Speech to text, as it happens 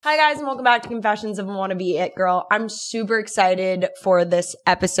Hi guys, and welcome back to Confessions of a Wannabe It Girl. I'm super excited for this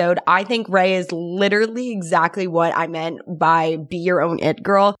episode. I think Ray is literally exactly what I meant by be your own it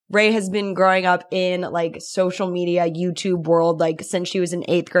girl. Ray has been growing up in like social media, YouTube world, like since she was in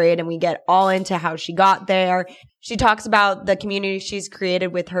 8th grade, and we get all into how she got there. She talks about the community she's created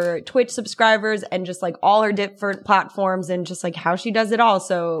with her Twitch subscribers and just like all her different platforms and just like how she does it all.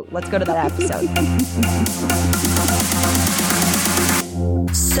 So let's go to that episode.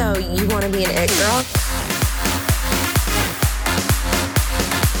 So, you want to be an it girl?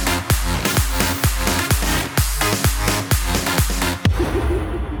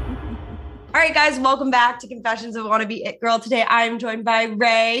 All right, guys, welcome back to Confessions of a Wannabe It Girl. Today, I am joined by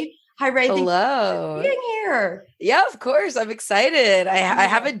Ray. Hi, Ray. Hello. Thanks for being here. Yeah, of course. I'm excited. I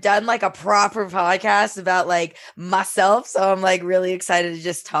haven't done like a proper podcast about like myself. So I'm like really excited to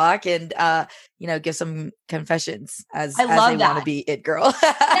just talk and, give some confessions as I want to be it girl.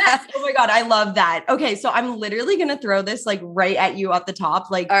 Yes. Oh my God. I love that. Okay. So I'm literally going to throw this like right at you at the top.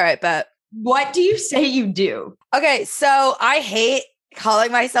 Like, all right, bet. What do you say you do? Okay. So I hate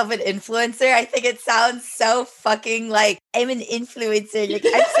calling myself an influencer. I think it sounds so fucking like I'm an influencer. Like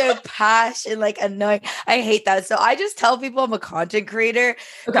I'm so posh and like annoying. I hate that. So I just tell people I'm a content creator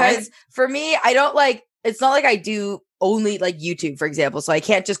because for me, I don't like, it's not like I do only like YouTube, for example. So I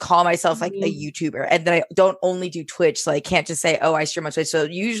can't just call myself like a YouTuber, and then I don't only do Twitch. So I can't just say, oh, I stream on Twitch. So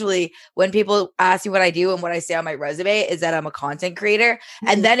usually when people ask me what I do and what I say on my resume is that I'm a content creator.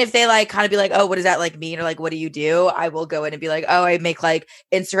 And then if they like kind of be like, oh, what does that like mean? Or like, what do you do? I will go in and be like, oh, I make like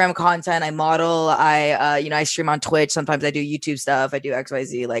Instagram content. I model. I stream on Twitch. Sometimes I do YouTube stuff. I do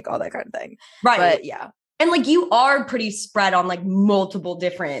XYZ, like all that kind of thing. Right. But yeah. And like you are pretty spread on like multiple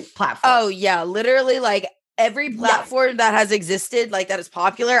different platforms. Oh yeah. Literally like every platform that has existed, like that is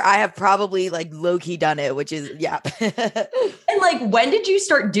popular, I have probably like low key done it, which is, yeah. And like, when did you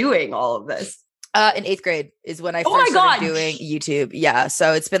start doing all of this? In 8th grade is when I first started doing YouTube. Yeah.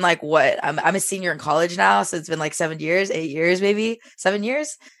 So it's been like I'm a senior in college now. So it's been like 8 years, maybe 7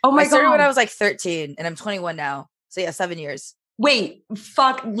 years. Oh my God. I started when I was like 13 and I'm 21 now. So yeah, 7 years. Wait,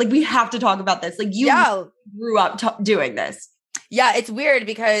 fuck. Like we have to talk about this. Like you grew up doing this. Yeah, it's weird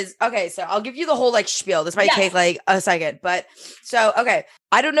because, okay, so I'll give you the whole like spiel. This might take like a second, but so, okay.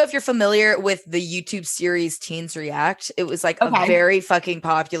 I don't know if you're familiar with the YouTube series Teens React. It was like a very fucking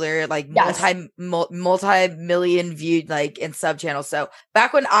popular, like multi-million viewed like in sub channels. So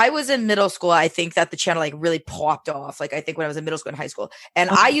back when I was in middle school, I think that the channel like really popped off. Like I think when I was in middle school and high school, and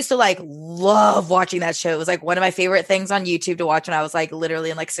I used to like love watching that show. It was like one of my favorite things on YouTube to watch when I was like literally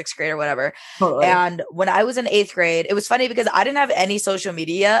in like 6th grade or whatever. Totally. And when I was in 8th grade, it was funny because I didn't have any social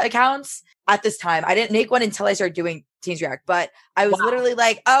media accounts at this time. I didn't make one until I started doing Teens React, but I was literally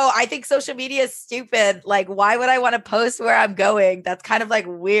like, oh, I think social media is stupid. Like, why would I want to post where I'm going? That's kind of like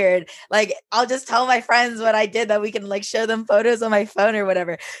weird. Like, I'll just tell my friends what I did that we can like show them photos on my phone or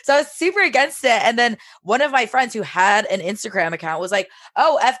whatever. So I was super against it. And then one of my friends who had an Instagram account was like,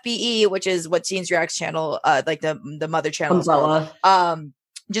 oh, FBE, which is what Teens React's channel, like the mother channel.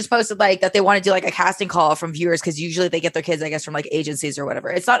 Just posted like that they want to do like a casting call from viewers because usually they get their kids, I guess, from like agencies or whatever.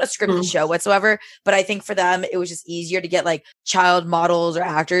 It's not a scripted show whatsoever, but I think for them it was just easier to get like child models or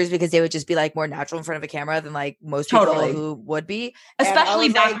actors because they would just be like more natural in front of a camera than like most people who would be, especially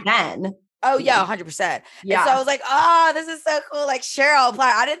back then. Oh yeah, 100%. Yeah. And so I was like, oh, this is so cool. Like, sure, I'll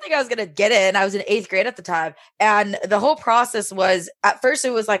apply. I didn't think I was gonna get it, and I was in 8th grade at the time. And the whole process was, at first,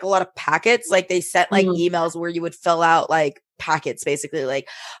 it was like a lot of packets. Like they sent like emails where you would fill out like packets, basically. Like,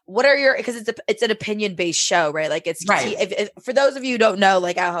 what are your? Because it's an opinion based show, right? Like it's if for those of you who don't know,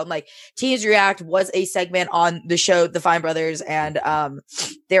 like at home, like Teens React was a segment on the show The Fine Brothers, and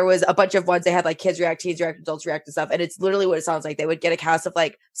there was a bunch of ones. They had like kids react, teens react, adults react, and stuff. And it's literally what it sounds like. They would get a cast of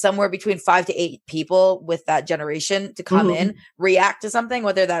like somewhere between 5 to 8 people with that generation to come in, react to something,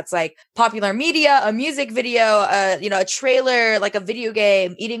 whether that's like popular media, a music video, a trailer, like a video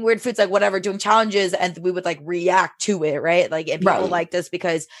game, eating weird foods, like whatever, doing challenges, and we would like react to it, right? Like, and people liked us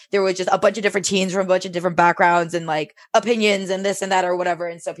because there was just a bunch of different teens from a bunch of different backgrounds and like opinions and this and that or whatever.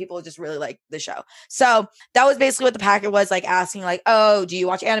 And so people just really liked the show. So that was basically what the packet was, like asking like, oh, do you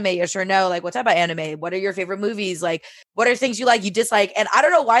watch anime? Yes or no? Like, what type of anime? What are your favorite movies? Like, what are things you like, you dislike? And I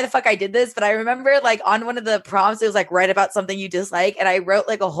don't know why the fuck I did this, but I remember like on one of the prompts, it was like, write about something you dislike. And I wrote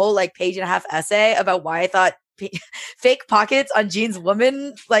like a whole like 1.5-page essay about why I thought fake pockets on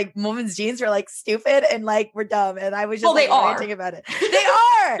women's jeans were like stupid and like we're dumb, and I was just ranting about it. They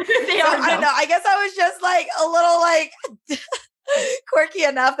are. I don't know. I guess I was just like a little like quirky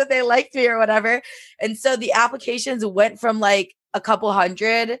enough that they liked me or whatever. And so the applications went from like a couple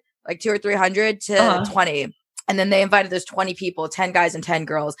hundred, like 200 or 300 to 20. And then they invited those 20 people, 10 guys and 10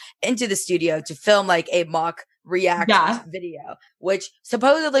 girls into the studio to film like a mock react video, which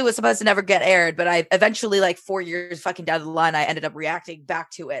supposedly was supposed to never get aired. But I eventually, like 4 years fucking down the line, I ended up reacting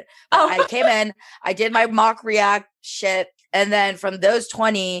back to it. I came in, I did my mock react shit. And then from those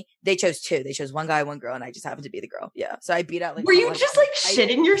 20, they chose 2. They chose one guy, one girl, and I just happened to be the girl. Yeah. So I beat out like. Were you just like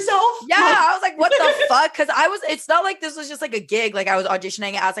shitting yourself? Yeah. I was like, what the fuck? Because it's not like this was just like a gig. Like I was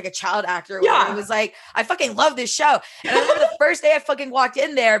auditioning as like a child actor. Yeah. It was like, I fucking love this show. And I remember the first day I fucking walked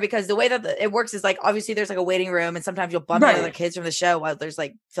in there, because the way that it works is like, obviously there's like a waiting room, and sometimes you'll bump into other kids from the show while there's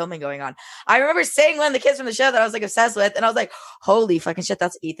like filming going on. I remember seeing one of the kids from the show that I was like obsessed with, and I was like, holy fucking shit,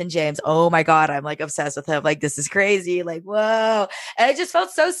 that's Ethan James. Oh my God. I'm like obsessed with him. Like, this is crazy. Like, whoa. And it just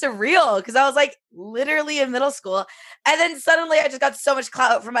felt so surreal, because I was like literally in middle school. And then suddenly I just got so much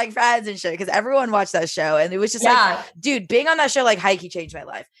clout from my friends and shit, because everyone watched that show. And it was just like, dude, being on that show, like high key changed my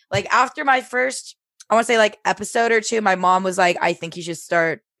life. Like after my first, I want to say like episode or 2, my mom was like, I think you should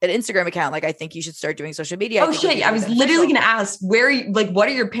start an Instagram account. Like, I think you should start doing social media. Oh shit. I was literally going to ask, what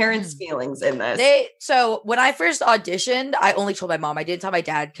are your parents' feelings in this? So when I first auditioned, I only told my mom. I didn't tell my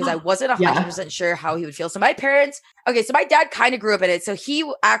dad, because I wasn't 100% sure how he would feel. So my dad kind of grew up in it. So he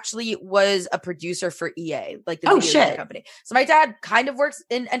actually was a producer for EA, like the video company. So my dad kind of works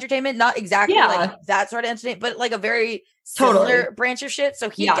in entertainment, not exactly like that sort of entertainment, but like a very similar branch of shit.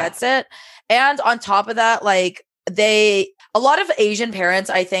 So he gets it. And on top of that, like a lot of Asian parents,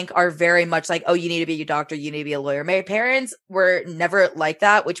 I think, are very much like, oh, you need to be a doctor, you need to be a lawyer. My parents were never like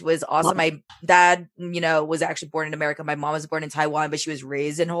that, which was awesome. My dad, was actually born in America. My mom was born in Taiwan, but she was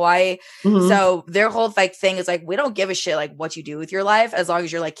raised in Hawaii. Mm-hmm. So their whole like thing is like, we don't give a shit like what you do with your life, as long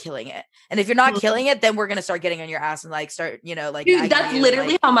as you're like killing it. And if you're not killing it, then we're gonna start getting on your ass and like start, like. Dude, that's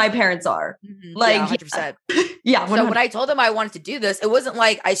literally how my parents are. Mm-hmm, like 100%. Yeah. 100%. So when I told them I wanted to do this, it wasn't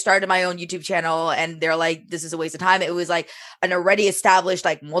like I started my own YouTube channel and they're like, this is a waste of time. It was like an already established,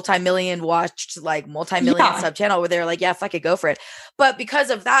 like multi-million watched, like multi-million sub channel where they're like, yeah, fuck it, go for it. But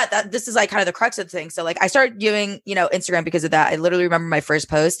because of that this is like kind of the crux of the thing. So like I started doing, Instagram because of that. I literally remember my first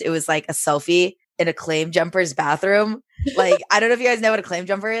post. It was like a selfie in a Claim Jumper's bathroom. Like, I don't know if you guys know what a Claim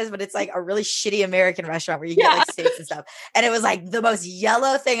Jumper is, but it's like a really shitty American restaurant where you get like steaks and stuff. And it was like the most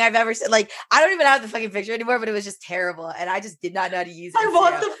yellow thing I've ever seen. Like, I don't even have the fucking picture anymore, but it was just terrible. And I just did not know how to use it. I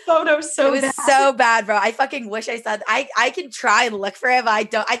want the photo so bad. It was so bad, bro. I fucking wish I said, I can try and look for it,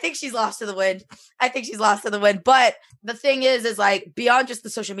 but I think she's lost to the wind. But the thing is like beyond just the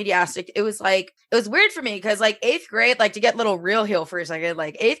social media aspect, it was weird for me because like 8th grade, like to get little real heel for a second,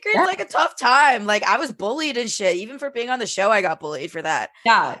 like 8th grade is like a tough time. Like I was bullied and shit. Even for being on the show, I got bullied for that.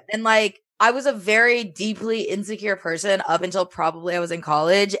 Yeah. And like I was a very deeply insecure person up until probably I was in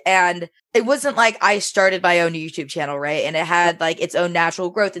college. And it wasn't like I started my own YouTube channel, right? And it had like its own natural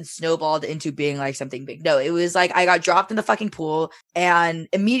growth and snowballed into being like something big. No, it was like I got dropped in the fucking pool and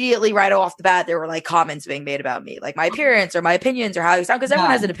immediately right off the bat, there were like comments being made about me, like my appearance or my opinions or how I sound. Because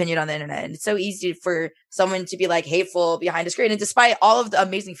everyone has an opinion on the internet. And it's so easy for someone to be like hateful behind a screen. And despite all of the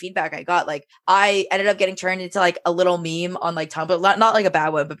amazing feedback I got, like I ended up getting turned into like a little meme on like Tumblr, not like a bad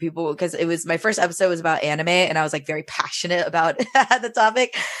one, but people, because it was my first episode was about anime and I was like very passionate about the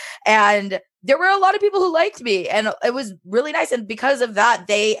topic. And there were a lot of people who liked me and it was really nice. And because of that,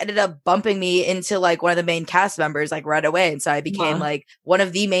 they ended up bumping me into like one of the main cast members like right away. And so I became like one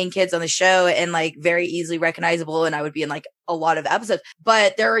of the main kids on the show and like very easily recognizable. And I would be in like a lot of episodes,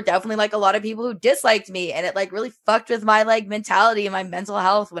 but there were definitely like a lot of people who disliked me and it like really fucked with my like mentality and my mental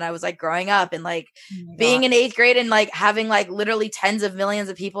health when I was like growing up and like being in 8th grade and like having like literally tens of millions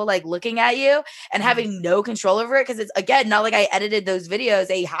of people like looking at you and having no control over it. Cause it's again, not like I edited those videos.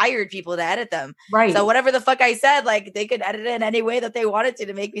 They hired people to edit them. Right. So whatever the fuck I said, like they could edit it in any way that they wanted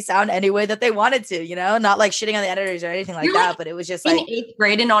to make me sound any way that they wanted to, not like shitting on the editors or anything like that. But it was just like in 8th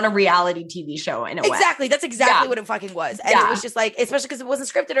grade and on a reality TV show in a way. Exactly. That's exactly what it fucking was. And it was just like, especially because it wasn't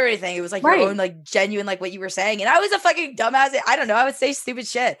scripted or anything. It was like your own like genuine, like what you were saying. And I was a fucking dumbass. I don't know. I would say stupid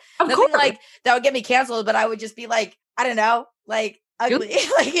shit. Nothing like that would get me canceled, but I would just be like, I don't know, like ugly,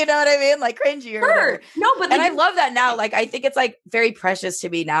 like, you know what I mean? Like cringy or whatever. No, but and I love that now. Like, I think it's like very precious to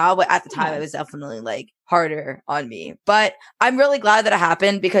me now, but at the time it was definitely like harder on me. But I'm really glad that it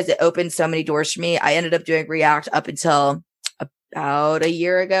happened because it opened so many doors for me. I ended up doing React up until about a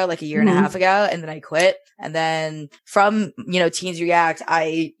year ago, like a year and a half ago. And then I quit. And then from, Teens React,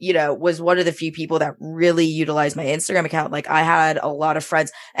 I, was one of the few people that really utilized my Instagram account. Like I had a lot of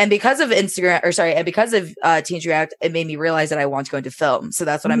friends and because of because of Teens React, it made me realize that I want to go into film. So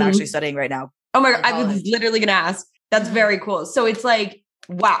that's what I'm actually studying right now. Oh my God. I was literally going to ask. That's very cool. So it's like,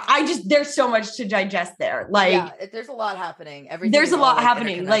 wow. There's so much to digest there. Like there's a lot happening. There's a lot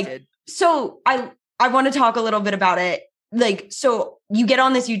happening. Like, so I want to talk a little bit about it. Like, so you get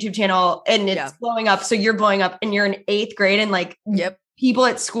on this YouTube channel and it's blowing up. So you're blowing up and you're in 8th grade and like people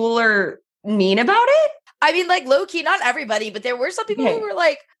at school are mean about it. I mean, like low key, not everybody, but there were some people who were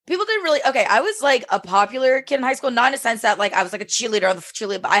like, people didn't really, I was like a popular kid in high school, not in a sense that like I was like a cheerleader on the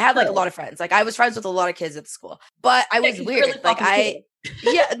cheerleader, but I had like a lot of friends. Like I was friends with a lot of kids at the school, but I was weird. Really like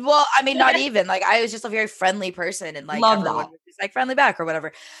well, I mean, not even like I was just a very friendly person and like everyone was just like friendly back or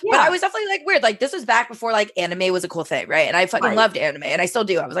whatever. But I was definitely like weird. Like this was back before like anime was a cool thing, right? And I fucking loved anime, and I still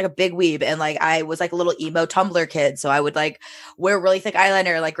do. I was like a big weeb, and like I was like a little emo Tumblr kid, so I would like wear really thick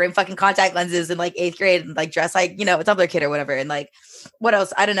eyeliner, like green fucking contact lenses in like 8th grade, and like dress like a Tumblr kid or whatever, and like. What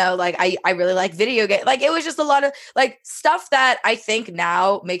else? I don't know. Like I really like video game. Like it was just a lot of like stuff that I think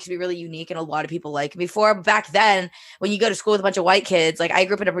now makes me really unique and a lot of people like me for. But back then, when you go to school with a bunch of white kids, like I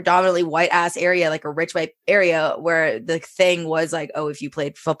grew up in a predominantly white ass area, like a rich white area where the thing was like, oh, if you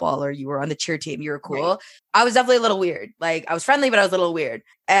played football or you were on the cheer team, you were cool. Right. I was definitely a little weird. Like I was friendly, but I was a little weird.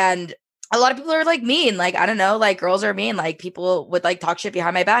 And a lot of people are like mean. Like, I don't know, like girls are mean. Like people would like talk shit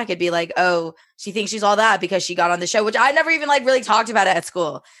behind my back and be like, oh, she thinks she's all that because she got on the show, which I never even like really talked about it at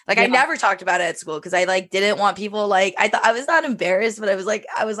school. Like I never talked about it at school because I like didn't want people like, I thought I was not embarrassed, but I was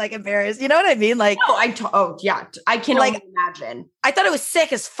like embarrassed. You know what I mean? Like, no, I can like, only imagine. I thought it was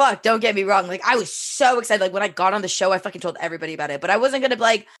sick as fuck. Don't get me wrong. Like I was so excited. Like when I got on the show, I fucking told everybody about it, but I wasn't going to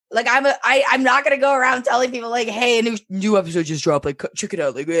like I'm not going to go around telling people like, hey, a new episode just dropped. Like check it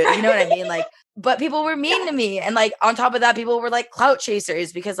out. Like, you know what I mean? Like, but people were mean to me. And like, on top of that, people were like clout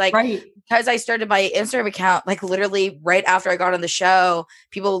chasers because like, because I started my Instagram account, like literally right after I got on the show,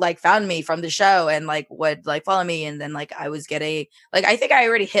 people like found me from the show and like would like follow me. And then like, I was getting like, I think I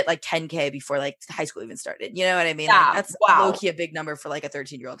already hit like 10K before like high school even started. You know what I mean? Yeah, like, that's low key a big number for like a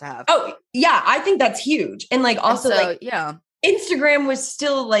 13-year-old to have. Oh yeah. I think that's huge. And like, also Instagram was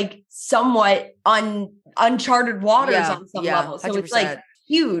still like somewhat uncharted waters on some level. So 100%. It's like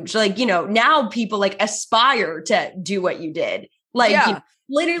huge. Like, now people like aspire to do what you did. Like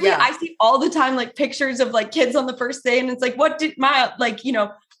literally I see all the time like pictures of like kids on the first day and it's like, what did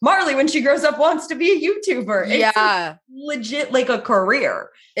Marley when she grows up wants to be a YouTuber. It's like legit like a career.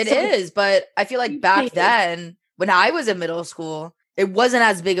 It is, but I feel like back then when I was in middle school, it wasn't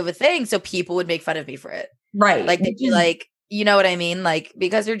as big of a thing. So people would make fun of me for it. Right. Like they'd be like, you know what I mean? Like,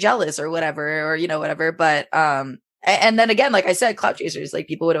 because they're jealous or whatever, or, whatever. But, and then again, like I said, clout chasers, like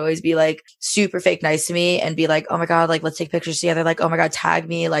people would always be like super fake nice to me and be like, oh my God, like, let's take pictures together. Like, oh my God, tag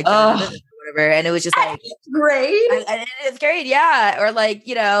me. Like, whatever. And it was just like, great. It's great. Yeah. Or like,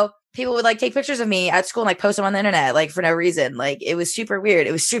 people would like take pictures of me at school and like post them on the internet, like for no reason. Like it was super weird.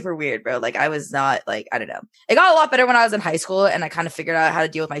 It was super weird, bro. Like I was not like, I don't know. It got a lot better when I was in high school and I kind of figured out how to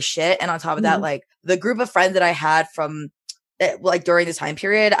deal with my shit. And on top of that, like the group of friends that I had from like during this time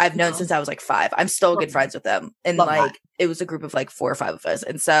period, I've known since I was like 5. I'm still good friends with them. And it was a group of like 4 or 5 of us.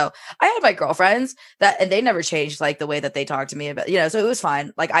 And so I had my girlfriends and they never changed like the way that they talked to me about, so it was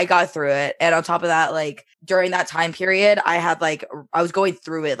fine. Like I got through it. And on top of that, like during that time period, I was going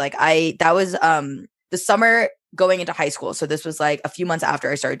through it. Like that was the summer going into high school. So this was like a few months after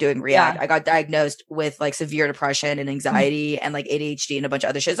I started doing React. I got diagnosed with like severe depression and anxiety and like ADHD and a bunch of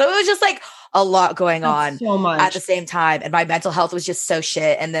other shit. So it was just like a lot going on at the same time. And my mental health was just so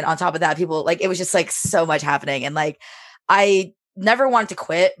shit. And then on top of that, people like, it was just like so much happening. And like, I never wanted to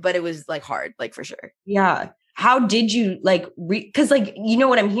quit, but it was like hard, like for sure. Yeah. How did you like, cause like,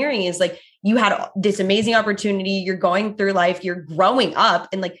 what I'm hearing is like, you had this amazing opportunity. You're going through life. You're growing up.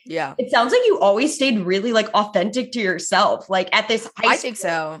 And like, it sounds like you always stayed really like authentic to yourself. Like at this high school. I think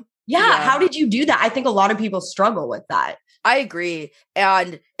so. Yeah. How did you do that? I think a lot of people struggle with that. I agree.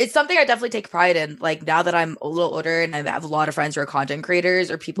 And it's something I definitely take pride in. Like now that I'm a little older and I have a lot of friends who are content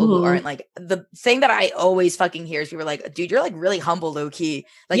creators or people who aren't like, the thing that I always fucking hear is people are like, dude, you're like really humble, low key.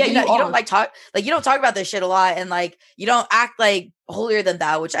 Like, you don't like talk, like you don't talk about this shit a lot. And like, you don't act like holier than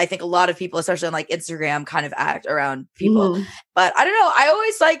thou, which I think a lot of people, especially on like Instagram, kind of act around people. But I don't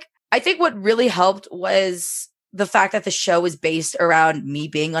know. I think what really helped was the fact that the show was based around me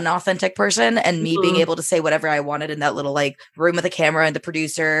being an authentic person and me being able to say whatever I wanted in that little like room with the camera and the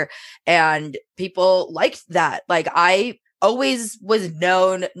producer, and people liked that. Like I always was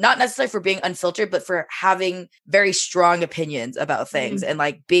known, not necessarily for being unfiltered, but for having very strong opinions about things and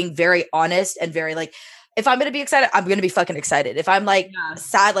like being very honest and very like, if I'm going to be excited, I'm going to be fucking excited. If I'm like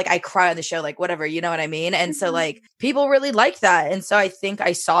sad, like I cry on the show, like whatever, you know what I mean? And so like people really liked that. And so I think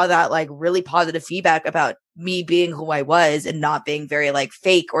I saw that like really positive feedback about me being who I was and not being very like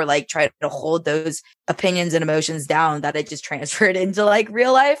fake or like try to hold those opinions and emotions down, that it just transferred into like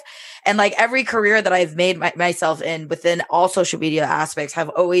real life. And like every career that I've made myself in within all social media aspects have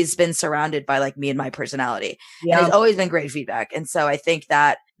always been surrounded by like me and my personality. Yeah. And it's always been great feedback. And so I think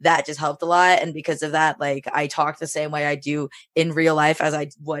that just helped a lot. And because of that, like I talk the same way I do in real life as I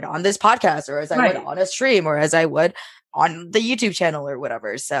would on this podcast, or as I would on a stream, or as I would on the YouTube channel or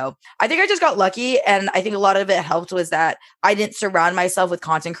whatever. So I think I just got lucky. And I think a lot of it helped was that I didn't surround myself with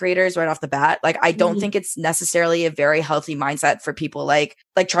content creators right off the bat. Like, I don't think it's necessarily a very healthy mindset for people like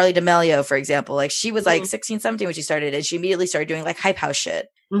Charli D'Amelio, for example. Like, she was like 16, 17 when she started, and she immediately started doing like hype house shit.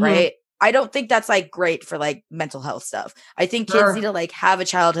 Right. I don't think that's like great for like mental health stuff. I think kids need to like have a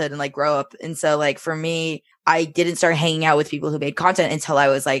childhood and like grow up. And so like for me, I didn't start hanging out with people who made content until I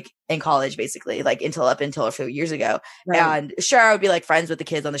was like in college, basically, like until a few years ago. And sure, I would be like friends with the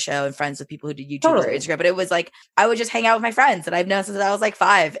kids on the show and friends with people who did YouTube or Instagram, but it was like I would just hang out with my friends that I've known since I was like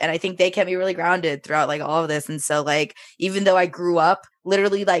 5. And I think they kept me really grounded throughout like all of this. And so like, even though I grew up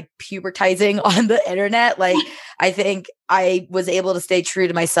literally like pubertizing on the internet, like I think I was able to stay true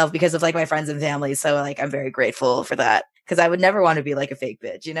to myself because of like my friends and family. So like, I'm very grateful for that, because I would never want to be like a fake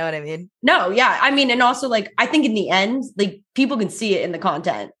bitch. You know what I mean? No, yeah. I mean, and also like, I think in the end, like people can see it in the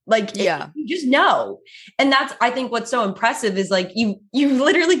content. Like, you just know. And that's, I think what's so impressive is like, you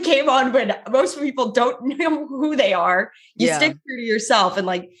literally came on when most people don't know who they are. You stick true to yourself. And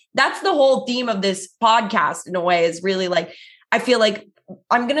like, that's the whole theme of this podcast in a way, is really like, I feel like,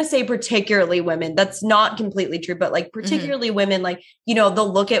 I'm going to say particularly women, that's not completely true, but like particularly women, like, you know,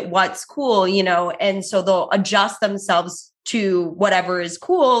 they'll look at what's cool, you know, and so they'll adjust themselves to whatever is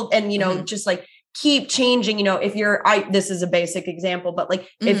cool. And, you know, just like keep changing, you know, if you're, this is a basic example, but like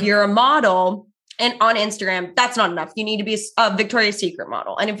if you're a model and on Instagram, that's not enough. You need to be a Victoria's Secret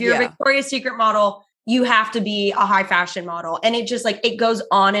model. And if you're a Victoria's Secret model, you have to be a high fashion model. And it just like, it goes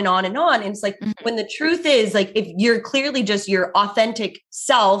on and on and on. And it's like, when the truth is like, if you're clearly just your authentic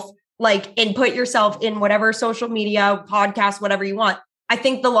self, like, and put yourself in whatever social media, podcast, whatever you want, I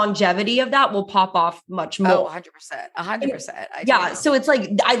think the longevity of that will pop off much more. Oh, 100%. 100%. Yeah. So it's like,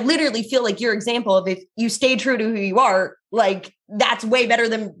 I literally feel like your example of, if you stay true to who you are, like that's way better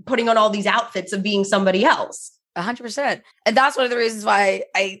than putting on all these outfits of being somebody else. 100%. And that's one of the reasons why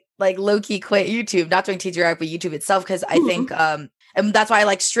I like low-key quit YouTube, not doing Teens React, but YouTube itself. Cause I think, and that's why I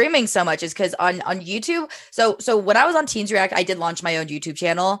like streaming so much, is because on YouTube. So when I was on Teens React, I did launch my own YouTube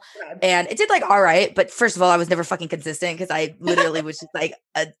channel, and it did like, all right. But first of all, I was never fucking consistent, because I literally was just like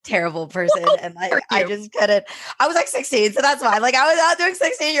a terrible person. And like, I just couldn't, I was like 16. So that's why like I was out doing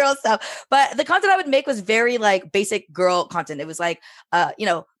 16-year-old stuff. But the content I would make was very like basic girl content. It was like, you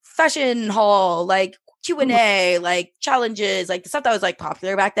know, fashion haul, like Q&A, like challenges, like the stuff that was like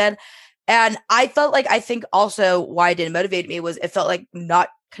popular back then. And I felt like, I think also why it didn't motivate me was it felt like not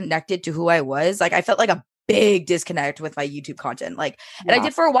connected to who I was. Like I felt like a big disconnect with my YouTube content. Like, and I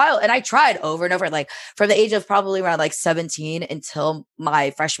did for a while, and I tried over and over, like from the age of probably around like 17 until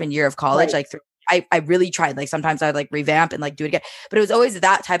my freshman year of college, like I really tried. Like sometimes I'd like revamp and like do it again, but it was always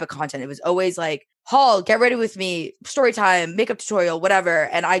that type of content. It was always like, haul, get ready with me, story time, makeup tutorial, whatever.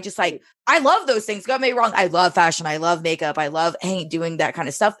 And I just like, I love those things. Don't get me wrong. I love fashion. I love makeup. I love doing that kind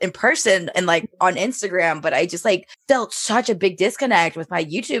of stuff in person and like on Instagram. But I just like felt such a big disconnect with my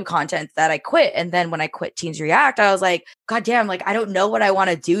YouTube content that I quit. And then when I quit Teens React, I was like, God damn, like I don't know what I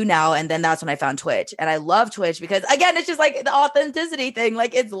want to do now. And then that's when I found Twitch. And I love Twitch because again, it's just like the authenticity thing.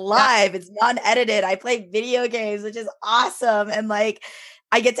 Like it's live, it's non-edited. I play video games, which is awesome. And like,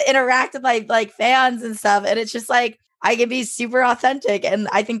 I get to interact with my like fans and stuff. And it's just like, I can be super authentic. And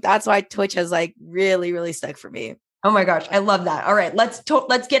I think that's why Twitch has like really, really stuck for me. Oh my gosh. I love that. All right. Let's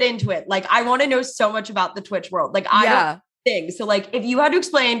get into it. Like, I want to know so much about the Twitch world. Like I don't think so. Like if you had to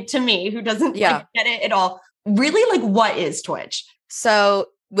explain to me who doesn't like, get it at all, really like what is Twitch? So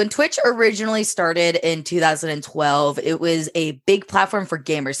when Twitch originally started in 2012, it was a big platform for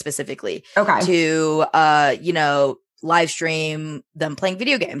gamers specifically. To, you know, live stream them playing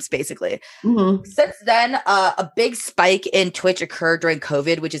video games, basically. Since then, a big spike in Twitch occurred during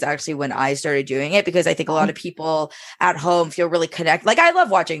COVID, which is actually when I started doing it, because I think a lot of people at home feel really connected. Like I love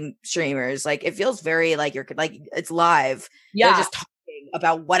watching streamers. Like it feels very like you're like, it's live. They're just talking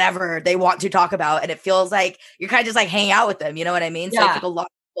about whatever they want to talk about. And it feels like you're kind of just like hanging out with them. You know what I mean? So I think a lot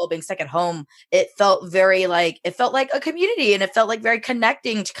being stuck at home, it felt very like, it felt like a community, and it felt like very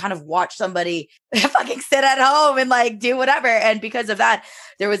connecting to kind of watch somebody fucking sit at home and like do whatever. And because of that,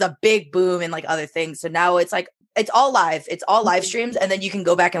 there was a big boom in like other things. So now it's like, it's all live. It's all live streams. And then you can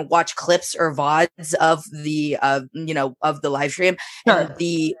go back and watch clips or VODs of the, you know, of the live stream. And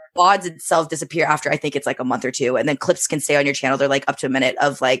the VODs itself disappear after I think it's like a month or two, and then clips can stay on your channel. They're like up to a minute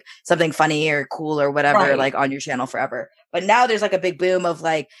of like something funny or cool or whatever, like on your channel forever. But now there's like a big boom of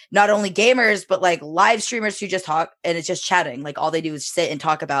like not only gamers, but like live streamers who just talk and it's just chatting. Like all they do is sit and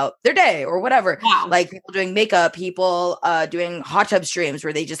talk about their day or whatever. Wow. Like people doing makeup, people doing hot tub streams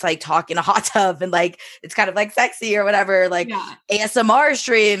where they just like talk in a hot tub and like it's kind of like sexy or whatever. Like ASMR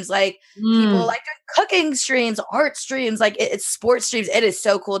streams, like people like doing cooking streams, art streams, like it's sports streams. It is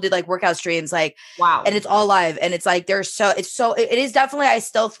so cool to like workout streams, like wow. And it's all live, and it's like it is definitely, I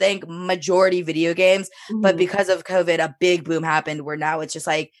still think, majority video games, but because of COVID, a big boom happened where now it's just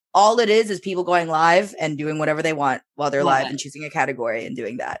like all it is people going live and doing whatever they want while they're live and choosing a category and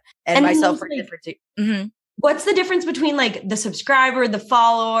doing that. And myself, what's the difference between like the subscriber, the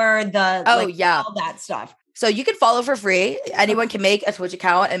follower, the all that stuff? So you can follow for free. Anyone can make a Twitch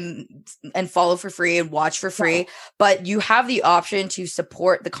account and follow for free and watch for free. But you have the option to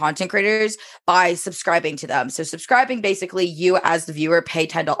support the content creators by subscribing to them. So subscribing, basically, you as the viewer pay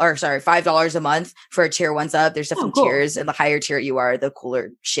 $5 a month for a tier 1 sub. There's different tiers, and the higher tier you are, the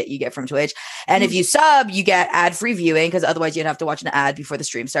cooler shit you get from Twitch. And if you sub, you get ad-free viewing, because otherwise you'd have to watch an ad before the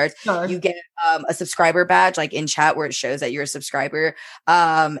stream starts. You get a subscriber badge, like in chat, where it shows that you're a subscriber.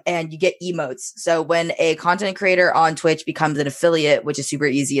 And you get emotes. So when a content creator on Twitch becomes an affiliate, which is super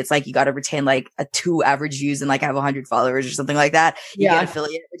easy, it's like you got to retain like a 2 average views and like have 100 followers or something like that. You get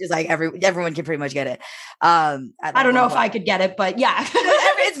affiliate, which is like everyone can pretty much get it. I don't know if I could get it, but yeah.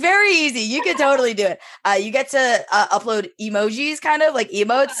 It's very easy. You can totally do it. You get to upload emojis, kind of like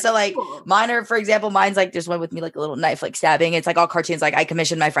emotes. So like mine are, for example, mine's like there's one with me like a little knife like stabbing. It's like all cartoons. Like I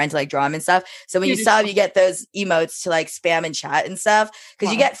commissioned my friend to like draw them and stuff. So when you sub, you get those emotes to like spam and chat and stuff,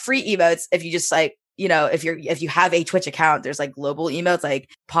 because you get free emotes if you just like, you know, if you have a Twitch account. There's like global emotes like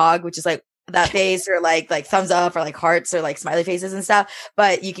Pog, which is like that face, or like thumbs up, or like hearts, or like smiley faces and stuff.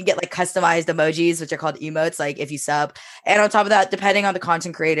 But you can get like customized emojis, which are called emotes, like if you sub. And on top of that, depending on the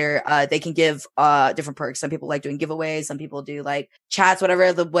content creator, they can give different perks. Some people like doing giveaways, some people do like chats,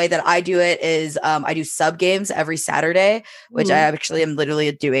 whatever. The way that I do it is I do sub games every Saturday, which I actually am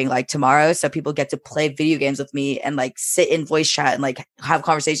literally doing like tomorrow. So people get to play video games with me and like sit in voice chat and like have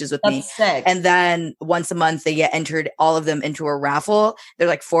conversations with me. Sick. And then once a month they get entered, all of them, into a raffle. There's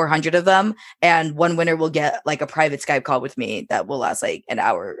like 400 of them. And one winner will get like a private Skype call with me that will last like an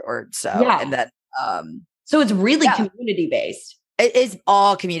hour or so. And then, so it's really community based. It is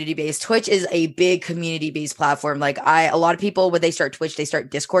all community based. Twitch is a big community based platform. Like a lot of people, when they start Twitch, they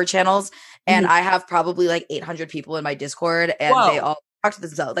start Discord channels, and I have probably like 800 people in my Discord, and they all talk to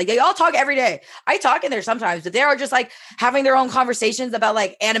themselves. Like they all talk every day. I talk in there sometimes, but they are just like having their own conversations about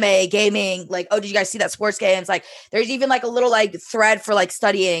like anime, gaming. Like, oh, did you guys see that sports games? Like there's even like a little like thread for like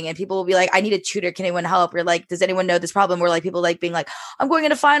studying, and people will be like, I need a tutor. Can anyone help? Or like, does anyone know this problem? Where like people like being like, I'm going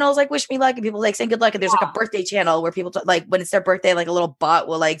into finals, like wish me luck. And people like saying good luck. And there's like a birthday channel where people like when it's their birthday, like a little bot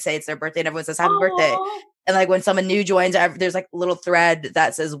will like say it's their birthday and everyone says happy birthday. And like when someone new joins, there's like a little thread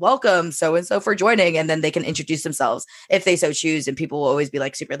that says welcome so-and-so for joining. And then they can introduce themselves if they so choose. And people will always be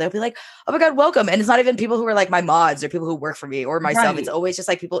like they'll be like, oh my God, welcome. And it's not even people who are like my mods or people who work for me or myself. It's always just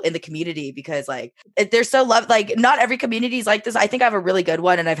like people in the community, because like they're so loved. Like not every community is like this. I think I have a really good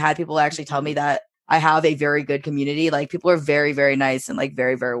one. And I've had people actually tell me that I have a very good community. Like people are very, very nice and like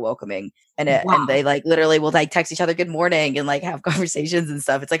very, very welcoming. And they like literally will like text each other good morning and like have conversations and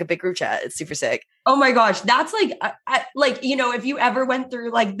stuff. It's like a big group chat. It's super sick. Oh my gosh. That's like, like, you know, if you ever went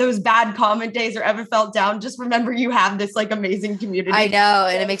through like those bad comment days or ever felt down, just remember you have this like amazing community. I know.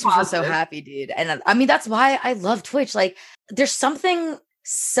 And it makes me feel so happy, dude. And I mean, that's why I love Twitch. Like there's something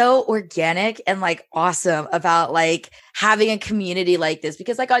so organic and like awesome about like having a community like this,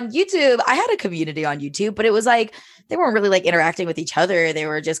 because like on YouTube, I had a community on YouTube, but it was like they weren't really like interacting with each other. They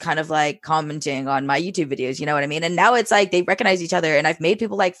were just kind of like commenting on my YouTube videos, you know what I mean? And now it's like they recognize each other, and I've made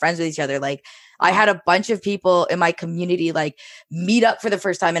people like friends with each other. Like I had a bunch of people in my community like meet up for the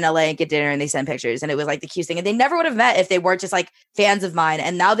first time in LA and get dinner, and they send pictures, and it was like the cutest thing. And they never would have met if they weren't just like fans of mine.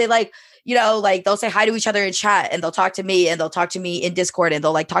 And now they like, you know, like they'll say hi to each other in chat, and they'll talk to me, and they'll talk to me in Discord, and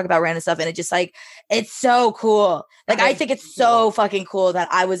they'll like talk about random stuff. And it just like, it's so cool. Like, I think it's so fucking cool that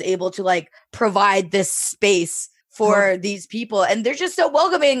I was able to like provide this space for these people, and they're just so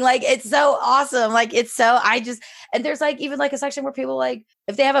welcoming. Like, it's so awesome. Like, it's so, and there's like even like a section where people like,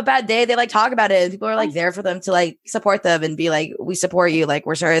 if they have a bad day, they like talk about it, and people are like there for them to like support them and be like, we support you. Like,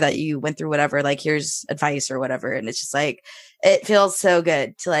 we're sorry that you went through whatever, like, here's advice or whatever. And it's just like, it feels so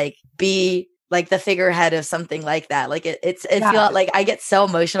good to like be like the figurehead of something like that. Like it feel like I get so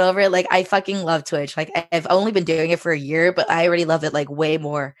emotional over it. Like I fucking love Twitch. Like I've only been doing it for a year, but I already love it like way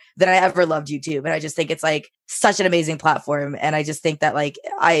more than I ever loved YouTube. And I just think it's like such an amazing platform. And I just think that like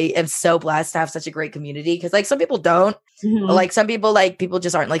I am so blessed to have such a great community, because like some people don't. Like some people, like people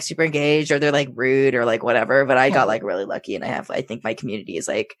just aren't like super engaged, or they're like rude or like whatever. But I got like really lucky, and I think my community is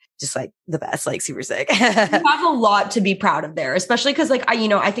like just like the best, like super sick. You have a lot to be proud of there, especially because like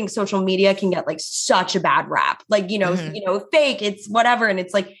I think social media can get like such a bad rap. Like, fake, it's whatever. And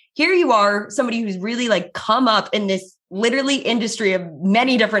it's like, here you are, somebody who's really like come up in this literally industry of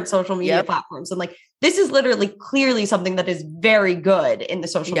many different social media platforms. And like, this is literally clearly something that is very good in the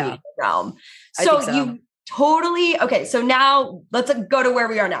social media realm. So you totally, okay. So now let's go to where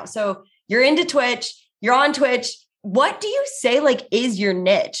we are now. So you're into Twitch, you're on Twitch. What do you say like is your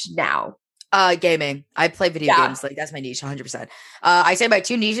niche now? Gaming. I play video games. Like that's my niche, 100%. I say my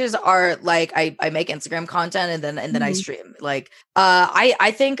two niches are like I make Instagram content and then I stream. Like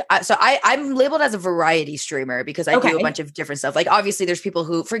I think so. I'm labeled as a variety streamer because I do a bunch of different stuff. Like obviously, there's people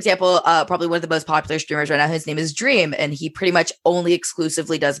who, for example, probably one of the most popular streamers right now. His name is Dream, and he pretty much only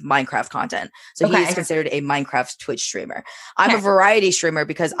exclusively does Minecraft content. So he is considered a Minecraft Twitch streamer. I'm a variety streamer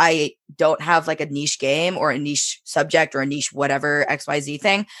because I don't have like a niche game or a niche subject or a niche whatever XYZ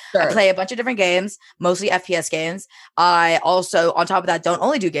thing. Sure. I play a bunch of different games, mostly FPS games. I also, on top of that, don't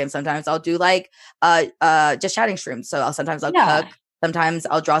only do games. Sometimes I'll do like just chatting streams. So sometimes I'll cook, sometimes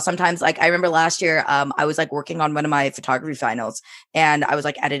I'll draw. Sometimes, like I remember last year, I was like working on one of my photography finals, and I was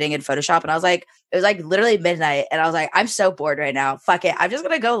like editing in Photoshop, and I was like, it was like literally midnight, and I was like, I'm so bored right now. Fuck it, I'm just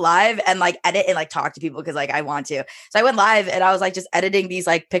gonna go live and like edit and like talk to people because like I want to. So I went live and I was like just editing these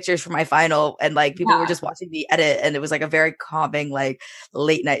like pictures for my final, and like people were just watching me edit, and it was like a very calming like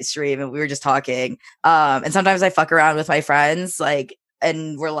late night stream, and we were just talking. And sometimes I fuck around with my friends, like,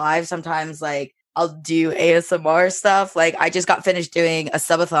 and we're live. Sometimes like I'll do ASMR stuff. Like I just got finished doing a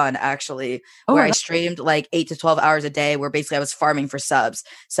subathon actually, where I streamed like 8 to 12 hours a day, where basically I was farming for subs.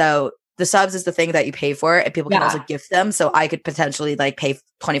 So the subs is the thing that you pay for, and people can also gift them. So I could potentially like pay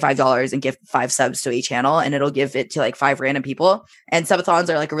 $25 and gift 5 subs to each channel, and it'll give it to like 5 random people. And subathons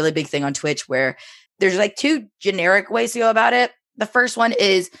are like a really big thing on Twitch, where there's like 2 generic ways to go about it. The first one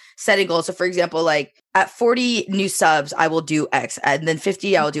is setting goals. So for example, like at 40 new subs, I will do X, and then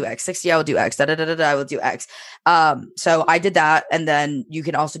 50, I will do X, 60, I will do X, I will do X. So I did that. And then you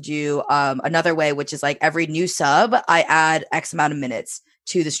can also do another way, which is like every new sub, I add X amount of minutes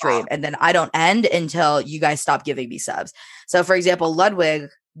to the stream. And then I don't end until you guys stop giving me subs. So for example, Ludwig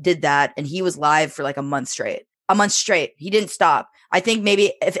did that, and he was live for like a month straight. He didn't stop. I think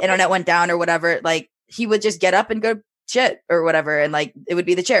maybe if internet went down or whatever, like he would just get up and go shit or whatever, and like it would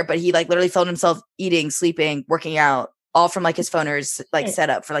be the chair, but he like literally filmed himself eating, sleeping, working out, all from like his phone or his like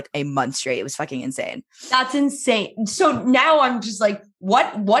setup for like a month straight. It was fucking insane. That's insane. So now I'm just like,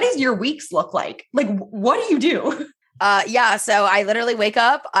 what does your weeks look like? Like, what do you do? So I literally wake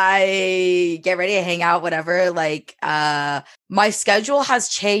up, I get ready to hang out, whatever. Like, my schedule has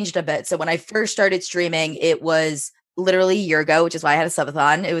changed a bit. So when I first started streaming, it was literally a year ago, which is why I had a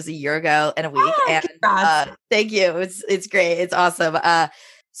subathon. It was a year ago and a week. And thank you. It's great. It's awesome.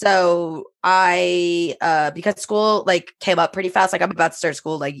 So I because school like came up pretty fast, like I'm about to start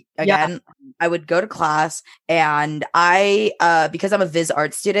school like again. I would go to class, and I because I'm a Viz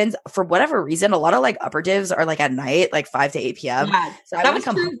art student, for whatever reason, a lot of like upper divs are like at night, like 5 to 8 p.m. Yeah, so that was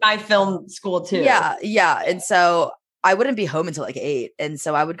true in my film school too. Yeah. And so I wouldn't be home until like 8. And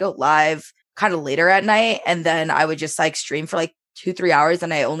so I would go live kind of later at night, and then I would just like stream for like 2-3 hours,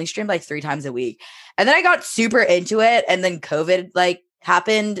 and I only streamed like 3 times a week. And then I got super into it, and then COVID like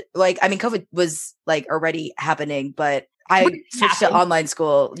happened. Like, I mean, COVID was like already happening, but I switched to online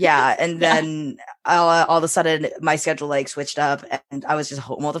school. Yeah. And then all of a sudden my schedule like switched up, and I was just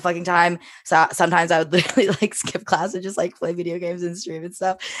home all the fucking time. So sometimes I would literally like skip class and just like play video games and stream and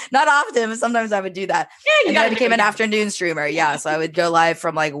stuff. Not often, but sometimes I would do that. And then I became an afternoon streamer. Yeah. So I would go live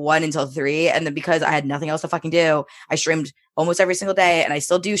from like 1 until 3. And then because I had nothing else to fucking do, I streamed almost every single day, and I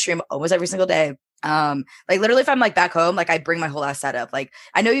still do stream almost every single day. Like literally if I'm like back home, like I bring my whole ass setup. Like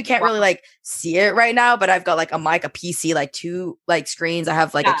I know you can't really like see it right now, but I've got like a mic, a PC, like 2 like screens. I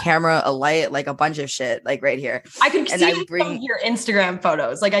have like a camera, a light, like a bunch of shit like right here. I can see some of your Instagram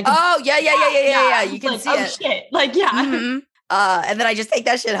photos. Like I can yeah. You can like, see it. Shit. Like and then I just take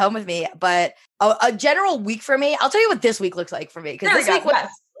that shit home with me. But a general week for me, I'll tell you what this week looks like for me, because this week was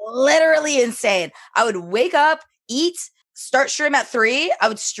literally insane. I would wake up, eat, start stream at 3. I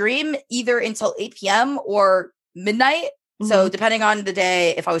would stream either until 8 p.m. or midnight. So depending on the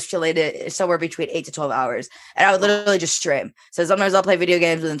day, if I was feeling it, somewhere between 8 to 12 hours. And I would literally just stream. So sometimes I'll play video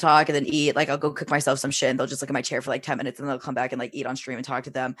games and then talk and then eat. Like I'll go cook myself some shit and they'll just look at my chair for like 10 minutes and they'll come back and like eat on stream and talk to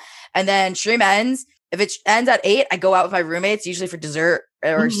them. And then stream ends. If it ends at 8, I go out with my roommates, usually for dessert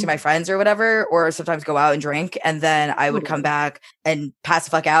or see my friends or whatever, or sometimes go out and drink. And then I would come back and pass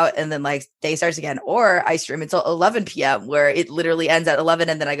the fuck out. And then like day starts again. Or I stream until 11 p.m. where it literally ends at 11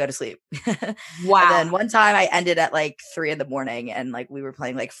 and then I go to sleep. Wow. And then one time I ended at like 3 a.m. and like we were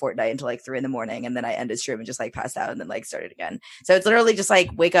playing like Fortnite until like 3 a.m. and then I ended stream and just like passed out and then like started again. So it's literally just like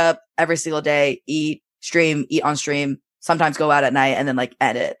wake up every single day, eat, stream, eat on stream. Sometimes go out at night and then like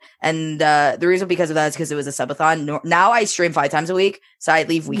edit. And the reason because of that is because it was a subathon. Now I stream 5 times a week. So I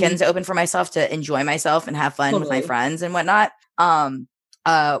leave weekends open for myself to enjoy myself and have fun with my friends and whatnot.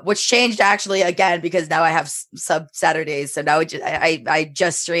 Which changed actually again because now I have sub Saturdays. So now I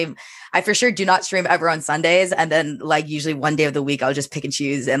just stream. I for sure do not stream ever on Sundays. And then like usually one day of the week, I'll just pick and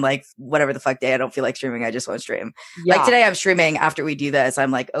choose and like whatever the fuck day I don't feel like streaming, I just won't stream. Yeah. Like today I'm streaming after we do this.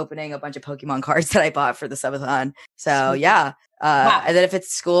 I'm like opening a bunch of Pokemon cards that I bought for the subathon. So yeah. Wow. And then if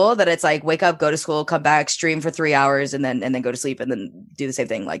it's school, then it's like wake up, go to school, come back, stream for 3 hours and then go to sleep and then do the same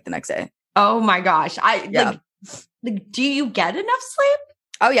thing like the next day. Oh my gosh. Like, do you get enough sleep?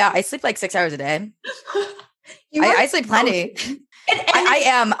 Oh yeah. I sleep like 6 hours a day. I sleep plenty.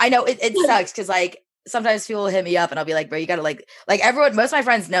 I know it sucks because like sometimes people will hit me up and I'll be like, bro, you gotta like everyone, most of my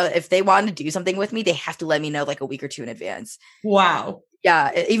friends know if they want to do something with me, they have to let me know like a week or 2 in advance. Wow.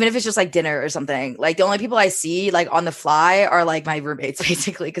 Yeah, even if it's just like dinner or something. Like the only people I see like on the fly are like my roommates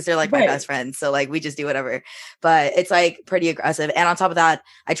basically because they're like my best friends. So like we just do whatever. But it's like pretty aggressive. And on top of that,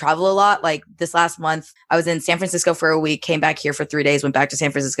 I travel a lot. Like this last month, I was in San Francisco for a week, came back here for 3 days, went back to San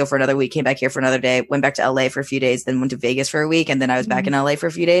Francisco for another week, came back here for another day, went back to LA for a few days, then went to Vegas for a week, and then I was back in LA for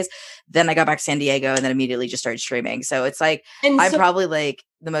a few days. Then I got back to San Diego and then immediately just started streaming. So it's like I'm probably like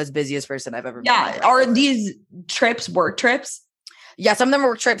the most busiest person I've ever been. Yeah. Are these trips work trips? Yeah, some of them are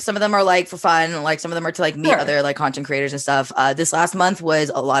work trips. Some of them are like for fun. Like some of them are to like meet other like content creators and stuff. This last month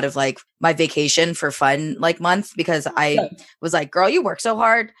was a lot of like my vacation for fun like month because I was like, girl, you work so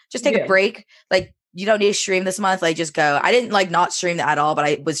hard. Just take a break. Like you don't need to stream this month. Like just go. I didn't like not stream at all, but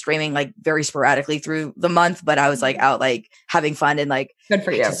I was streaming like very sporadically through the month. But I was like out like having fun and like good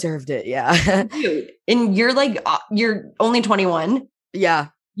for you. I deserved it. Yeah. Dude, and you're like you're only 21. Yeah.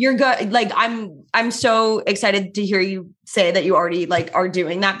 You're good. Like I'm so excited to hear you say that you already like are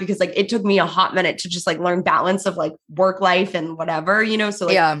doing that because like it took me a hot minute to just like learn balance of like work life and whatever, you know, so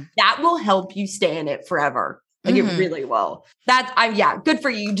like that will help you stay in it forever. Like it really will. Good for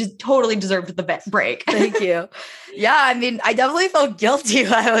you. You just totally deserved the break. Thank you. Yeah. I mean, I definitely felt guilty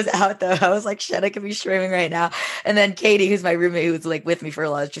when I was out though. I was like, shit, I could be streaming right now. And then Katie, who's my roommate, who was like with me for a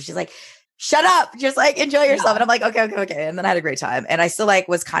lot of trips, she's like, shut up, just like enjoy yourself. Yeah. And I'm like, okay. And then I had a great time. And I still like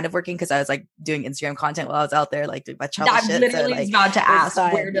was kind of working because I was like doing Instagram content while I was out there, like doing my childish shit. I literally was about to ask,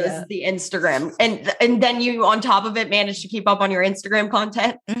 where does the Instagram and then you on top of it managed to keep up on your Instagram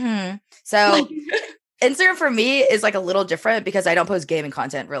content? Mm-hmm. So Instagram for me is like a little different because I don't post gaming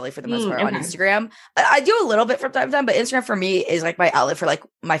content really for the most part on Instagram. I do a little bit from time to time, but Instagram for me is like my outlet for like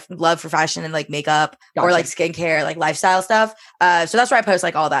my love for fashion and like makeup or like skincare, like lifestyle stuff. So that's where I post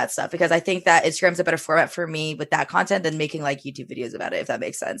like all that stuff because I think that Instagram's a better format for me with that content than making like YouTube videos about it, if that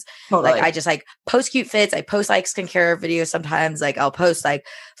makes sense. Totally. Like I just like post cute fits. I post like skincare videos sometimes. Like I'll post like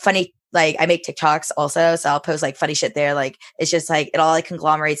funny, like I make TikToks also. So I'll post like funny shit there. Like it's just like it all like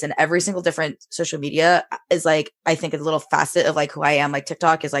conglomerates and every single different social media is like, I think a little facet of like who I am. Like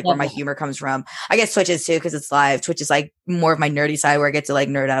TikTok is like where my humor comes from. I guess Twitch is too, because it's live. Twitch is like more of my nerdy side where I get to like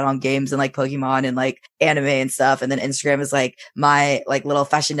nerd out on games and like Pokemon and like anime and stuff. And then Instagram is like my like little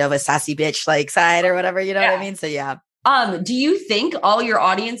Fashion Nova sassy bitch like side or whatever, you know what I mean? So yeah. Do you think all your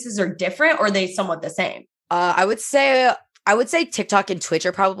audiences are different or are they somewhat the same? I would say TikTok and Twitch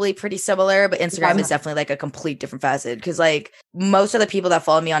are probably pretty similar, but Instagram is definitely like a complete different facet because like most of the people that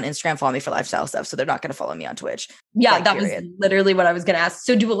follow me on Instagram follow me for lifestyle stuff. So they're not going to follow me on Twitch. Yeah, like, that was literally what I was going to ask.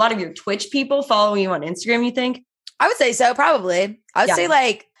 So do a lot of your Twitch people follow you on Instagram, you think? I would say so, probably. I would say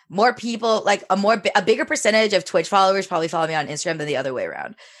like more people, like a bigger percentage of Twitch followers probably follow me on Instagram than the other way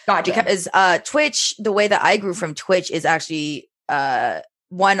around. Gotcha. Because Twitch, the way that I grew from Twitch is actually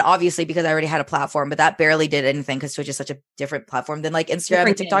one, obviously, because I already had a platform, but that barely did anything because Twitch is such a different platform than like Instagram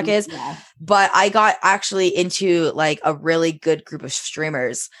and TikTok is. Yeah. But I got actually into like a really good group of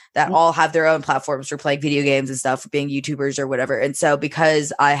streamers that all have their own platforms for playing video games and stuff, for being YouTubers or whatever. And so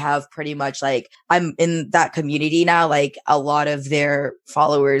because I have pretty much like, I'm in that community now, like a lot of their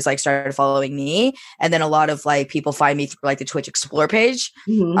followers like started following me. And then a lot of like people find me through like the Twitch Explore page.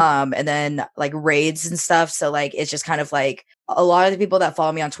 And then like raids and stuff. So like, it's just kind of like, a lot of the people that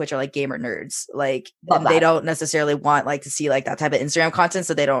follow me on Twitch are like gamer nerds. Like they don't necessarily want like to see like that type of Instagram content.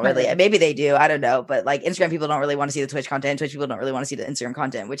 So they don't really, maybe they do, I don't know. But like Instagram people don't really want to see the Twitch content. Twitch people don't really want to see the Instagram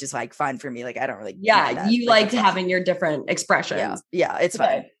content, which is like fine for me. Like I don't really. Yeah. You like having your different expressions. Yeah. It's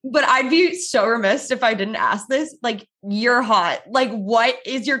fine. But I'd be so remiss if I didn't ask this. Like you're hot. Like what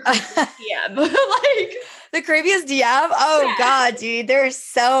is your DM? Like the creepiest DM? Oh God, dude. There's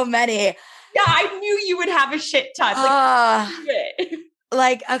so many. Yeah, I knew you would have a shit ton.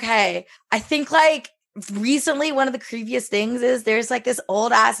 Like, okay. I think like recently one of the creepiest things is there's like this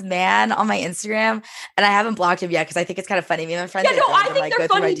old ass man on my Instagram and I haven't blocked him yet because I think it's kind of funny. Me and my friends I think like, they're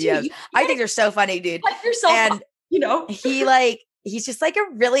funny too. I think they're so funny, dude. Like yourself, and you know, he's just like a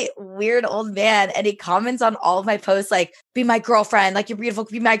really weird old man and he comments on all of my posts like, be my girlfriend, like you're beautiful,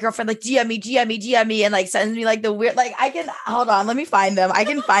 be my girlfriend, like DM me, and like sends me like the weird, like hold on, let me find them. I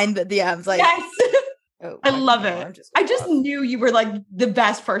can find the DMs. Like, yes. I love it. I just knew you were like the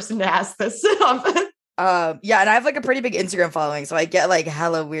best person to ask this. Yeah, and I have like a pretty big Instagram following, so I get like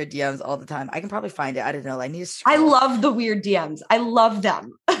hella weird DMs all the time. I can probably find it. I don't know. I need to scroll. I love the weird DMs. I love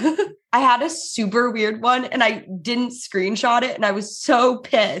them. I had a super weird one and I didn't screenshot it and I was so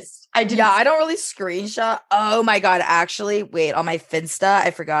pissed. I don't really screenshot. Oh my God. Actually, wait, on my Finsta,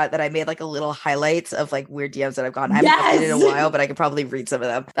 I forgot that I made like a little highlights of like weird DMs that I've gotten. I haven't updated in a while, but I could probably read some of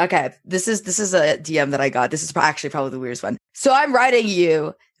them. Okay. This is a DM that I got. This is actually probably the weirdest one. So I'm writing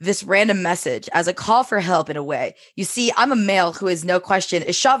you this random message as a call for help in a way. You see, I'm a male who is no question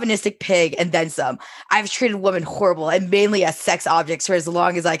a chauvinistic pig and then some. I've treated women horrible and mainly as sex objects for as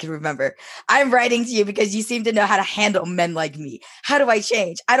long as I can remember. I'm writing to you because you seem to know how to handle men like me. How do I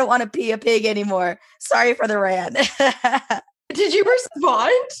change? I don't want to be a pig anymore. Sorry for the rant. Did you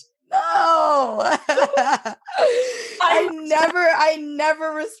respond? No. I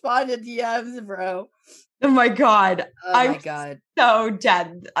never responded to DMs, bro. Oh my God. Oh my God. So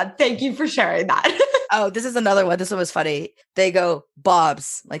dead. Thank you for sharing that. Oh, this is another one. This one was funny. They go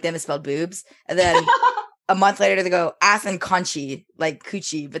Bobs, like they misspelled boobs. And then a month later, they go ass and conchi, like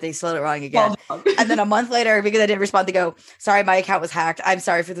coochie, but they spelled it wrong again. And then a month later, because I didn't respond, they go, sorry, my account was hacked. I'm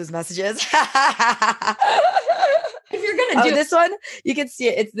sorry for those messages. If you're going to do this one, you can see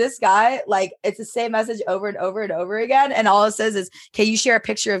it. It's this guy. Like it's the same message over and over and over again. And all it says is, can you share a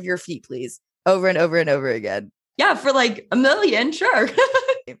picture of your feet, please? Over and over and over again. Yeah, for like $1 million, sure.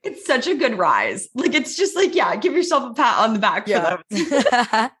 It's such a good rise. Like, it's just like, yeah, give yourself a pat on the back for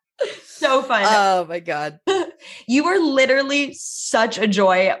those. So fun. Oh my God. You are literally such a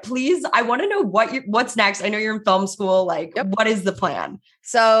joy. Please, I want to know what's next. I know you're in film school. Like, What is the plan?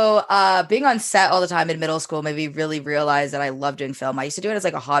 So being on set all the time in middle school made me really realize that I love doing film. I used to do it as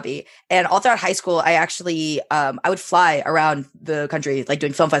like a hobby. And all throughout high school, I actually, I would fly around the country, like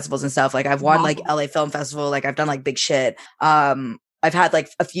doing film festivals and stuff. Like I've won like LA Film Festival. Like I've done like big shit. I've had like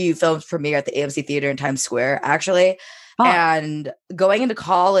a few films premiere at the AMC Theater in Times Square, actually. And going into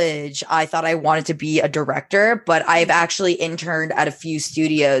college, I thought I wanted to be a director, but I've actually interned at a few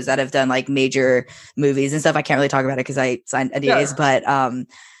studios that have done like major movies and stuff. I can't really talk about it because I signed NDAs, but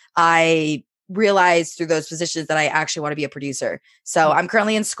I realized through those positions that I actually want to be a producer. So I'm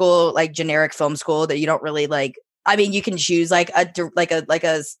currently in school, like generic film school that you don't really like. I mean, you can choose like a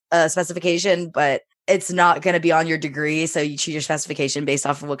specification, but it's not going to be on your degree. So you choose your specification based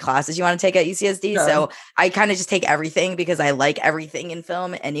off of what classes you want to take at UCSD. Sure. So I kind of just take everything because I like everything in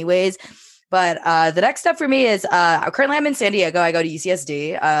film anyways. But the next step for me is currently I'm in San Diego. I go to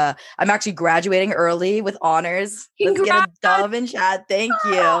UCSD. I'm actually graduating early with honors. Congrats. Let's get a dove in chat. Thank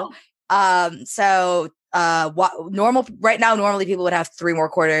you. Normally people would have 3 more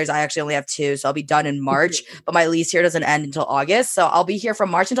quarters. I actually only have 2, so I'll be done in March, but my lease here doesn't end until August. So I'll be here from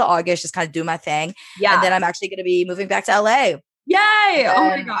March until August, just kind of do my thing. Yeah. And then I'm actually going to be moving back to LA. Yay! Oh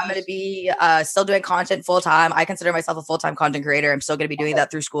my gosh. I'm going to be still doing content full time. I consider myself a full-time content creator. I'm still going to be doing that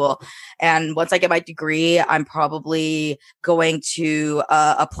through school. And once I get my degree, I'm probably going to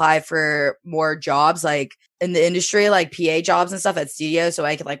apply for more jobs, like in the industry, like PA jobs and stuff at studios, so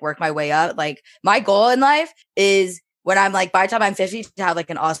I can like work my way up. Like my goal in life is when I'm like, by the time I'm 50, to have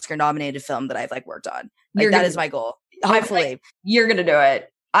like an Oscar nominated film that I've like worked on. Like that is my goal. Hopefully. Like, you're going to do it.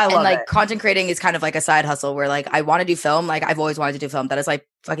 I love it. Content creating is kind of like a side hustle where like I want to do film. Like I've always wanted to do film. That is like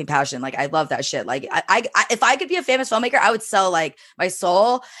fucking passion. Like I love that shit. Like I if I could be a famous filmmaker, I would sell like my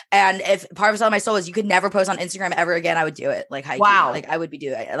soul. And if part of selling my soul is you could never post on Instagram ever again, I would do it. Like wow. Like I would be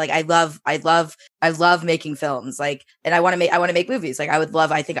doing it. Like I love making films. Like, and I want to make movies. Like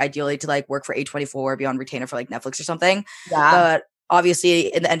I think ideally to like work for A24 or be on retainer for like Netflix or something. Yeah. But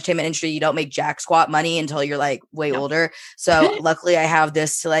obviously in the entertainment industry, you don't make jack squat money until you're like way older. So luckily I have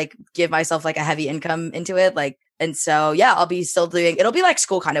this to like give myself like a heavy income into it. Like, and so, yeah, I'll be still doing, it'll be like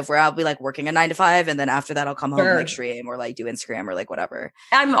school kind of where I'll be like working a 9 to 5. And then after that, I'll come home and like stream or like do Instagram or like whatever.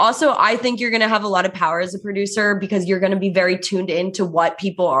 I think you're going to have a lot of power as a producer because you're going to be very tuned into what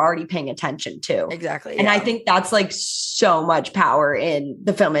people are already paying attention to. Exactly. And I think that's like so much power in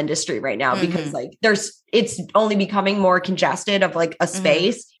the film industry right now because like it's only becoming more congested of like a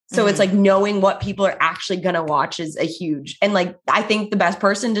space. So it's like knowing what people are actually going to watch is a huge, and like, I think the best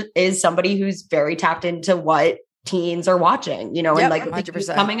person is somebody who's very tapped into what teens are watching, you know, and like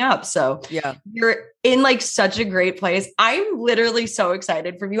 100%. Coming up. So yeah, you're in like such a great place. I'm literally so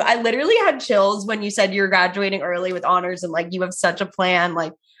excited for you. I literally had chills when you said you're graduating early with honors and like you have such a plan.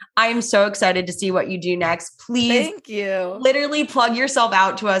 Like I'm so excited to see what you do next. Please, thank you. Literally plug yourself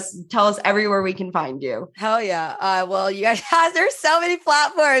out to us. Tell us everywhere we can find you. Hell yeah. Well, you guys, there's so many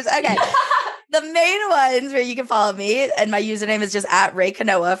platforms. Okay. The main ones where you can follow me, and my username is just at Ray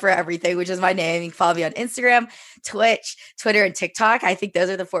Kanoa for everything, which is my name. You can follow me on Instagram, Twitch, Twitter, and TikTok. I think those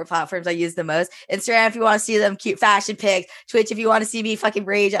are the 4 platforms I use the most. Instagram, if you want to see them cute fashion pics. Twitch, if you want to see me fucking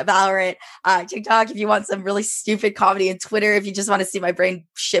rage at Valorant. TikTok, if you want some really stupid comedy. And Twitter, if you just want to see my brain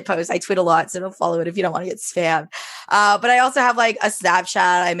shit post. I tweet a lot, so don't follow it if you don't want to get spammed. But I also have like a Snapchat.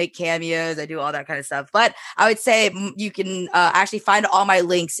 I make cameos. I do all that kind of stuff. But I would say you can actually find all my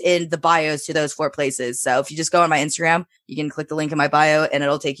links in the bios to those 4 places. So if you just go on my Instagram, you can click the link in my bio and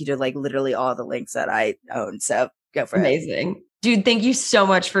it'll take you to like literally all the links that I own. So go for it. Amazing. Dude, thank you so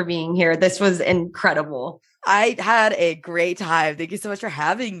much for being here. This was incredible. I had a great time. Thank you so much for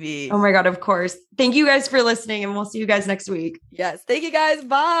having me. Oh my God, of course. Thank you guys for listening and we'll see you guys next week. Yes. Thank you guys.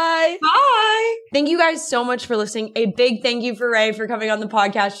 Bye. Bye. Thank you guys so much for listening. A big thank you for Ray for coming on the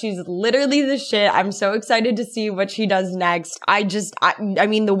podcast. She's literally the shit. I'm so excited to see what she does next. I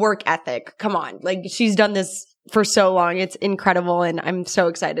mean, the work ethic. Come on. Like she's done this for so long. It's incredible. And I'm so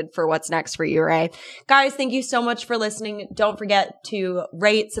excited for what's next for you, Ray. Guys, thank you so much for listening. Don't forget to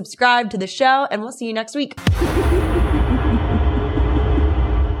rate, subscribe to the show, and we'll see you next week.